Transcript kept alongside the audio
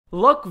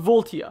Luck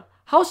Voltia.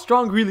 How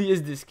strong really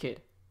is this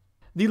kid?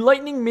 The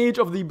lightning mage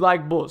of the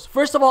Black Bulls.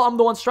 First of all, I'm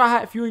the one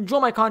StrawHat. If you enjoy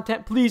my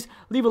content, please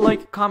leave a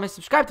like, comment,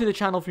 subscribe to the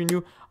channel if you're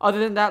new. Other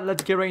than that,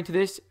 let's get right into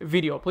this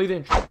video. Play the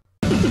intro.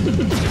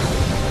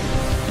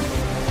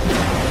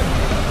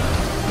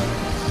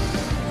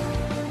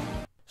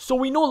 So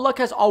we know Luck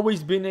has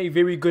always been a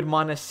very good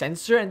mana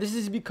sensor, and this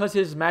is because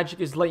his magic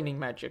is lightning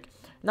magic.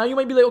 Now you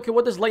might be like, okay,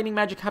 what does lightning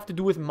magic have to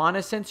do with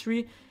mana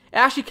sensory? It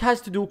actually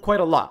has to do quite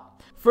a lot.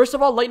 First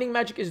of all, lightning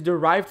magic is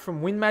derived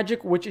from wind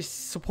magic, which is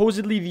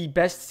supposedly the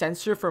best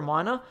sensor for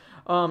mana.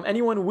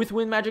 Anyone with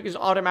wind magic is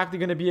automatically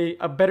going to be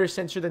a better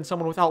sensor than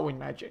someone without wind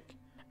magic.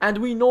 And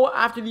we know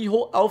after the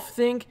whole elf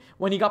thing,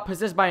 when he got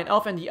possessed by an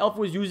elf and the elf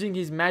was using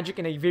his magic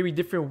in a very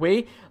different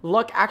way,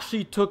 Luck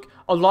actually took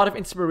a lot of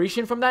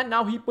inspiration from that.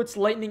 Now he puts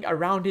lightning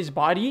around his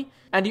body,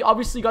 and he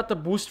obviously got the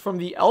boost from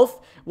the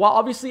elf. While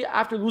obviously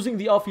after losing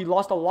the elf, he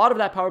lost a lot of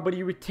that power, but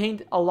he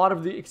retained a lot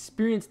of the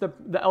experience the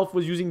elf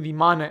was using the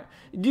mana.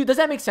 Does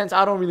that make sense?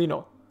 I don't really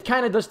know. It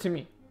kind of does to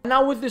me.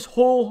 Now with this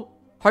whole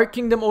Heart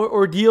Kingdom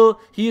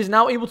ordeal, he is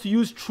now able to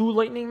use true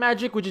lightning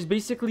magic, which is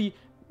basically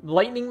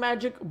lightning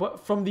magic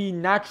but from the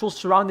natural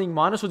surrounding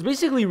mana. So it's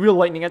basically real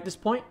lightning at this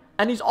point.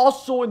 And he's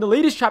also in the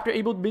latest chapter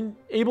been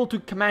able to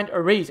command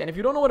arrays. And if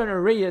you don't know what an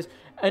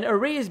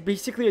array is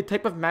basically a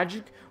type of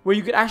magic where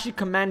you could actually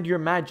command your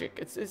magic.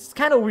 It's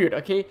kind of weird,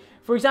 okay?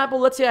 For example,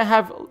 let's say I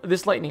have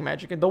this lightning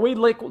magic, and the way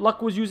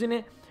Luck was using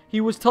it,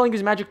 he was telling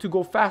his magic to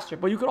go faster.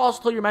 But you could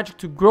also tell your magic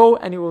to grow,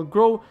 and it will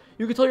grow.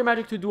 You could tell your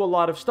magic to do a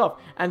lot of stuff,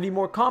 and the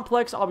more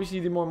complex, obviously,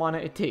 the more mana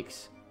it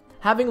takes.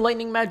 Having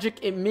lightning magic,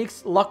 it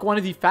makes Luck one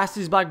of the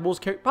fastest Black Bulls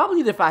characters,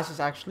 probably the fastest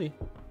actually.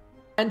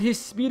 And his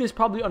speed is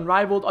probably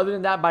unrivaled other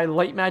than that by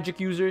light magic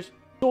users.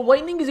 So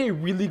lightning is a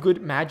really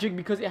good magic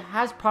because it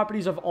has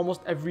properties of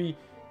almost every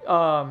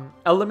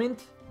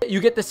element. You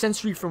get the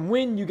sensory from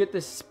wind, you get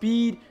the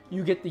speed,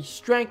 you get the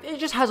strength. It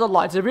just has a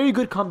lot. It's a very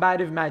good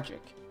combative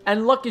magic.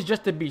 And Luck is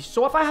just a beast.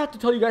 So if I had to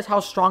tell you guys how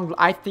strong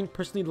I think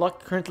personally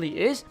Luck currently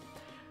is,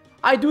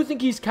 I do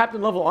think he's captain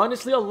level.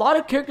 Honestly, a lot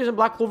of characters in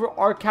Black Clover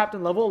are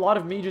captain level. A lot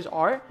of mages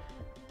are.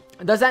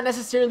 Does that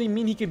necessarily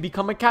mean he can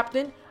become a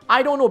captain?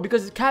 I don't know,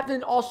 because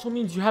captain also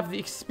means you have the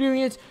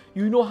experience.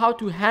 You know how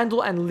to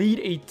handle and lead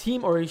a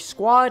team or a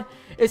squad.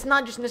 It's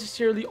not just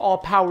necessarily all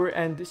power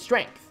and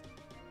strength.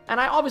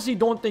 And I obviously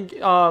don't think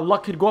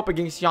Luck could go up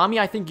against Yami.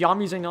 I think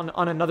Yami's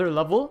on another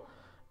level.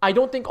 I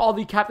don't think all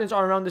the captains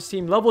are around the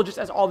same level, just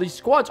as all these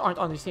squads aren't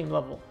on the same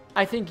level.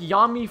 I think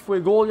Yami,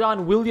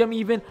 Fuegoleon, William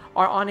even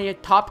are on a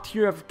top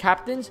tier of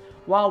captains,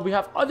 while we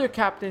have other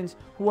captains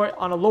who are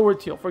on a lower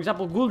tier. For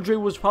example, Gouldre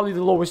was probably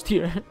the lowest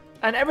tier.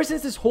 And ever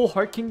since this whole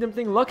Heart Kingdom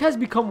thing, Luck has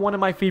become one of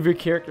my favorite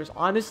characters.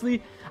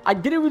 Honestly, I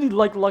didn't really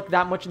like Luck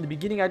that much in the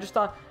beginning. I just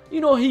thought,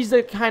 you know, he's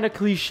the kind of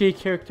cliche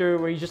character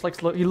where he just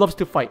he loves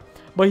to fight.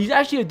 But he's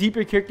actually a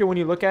deeper character when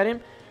you look at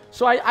him.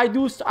 So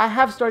I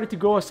have started to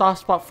grow a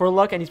soft spot for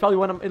Luck, and he's probably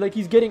one of, like,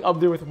 he's getting up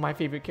there with my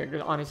favorite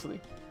characters,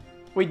 honestly.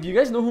 Wait, do you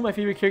guys know who my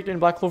favorite character in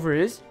Black Clover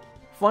is?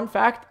 Fun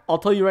fact, I'll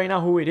tell you right now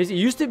who it is. It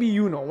used to be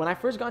Yuno. When I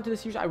first got into the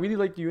series, I really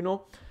liked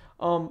Yuno.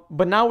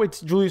 But now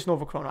it's Julius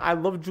Novachrono. I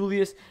love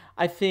Julius.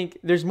 I think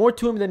there's more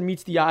to him than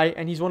meets the eye,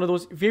 and he's one of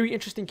those very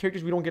interesting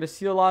characters we don't get to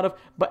see a lot of.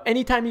 But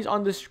anytime he's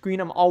on the screen,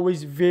 I'm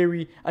always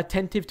very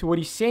attentive to what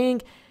he's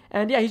saying.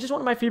 And yeah, he's just one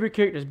of my favorite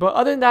characters. But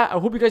other than that, I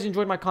hope you guys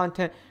enjoyed my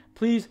content.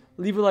 Please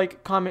leave a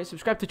like, comment,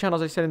 subscribe to the channel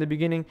as I said in the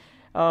beginning.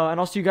 And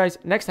I'll see you guys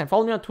next time.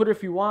 Follow me on Twitter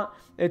if you want.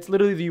 It's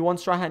literally the one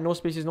StrawHat, no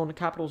spaces, no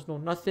capitals, no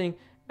nothing.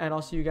 And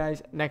I'll see you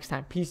guys next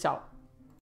time. Peace out.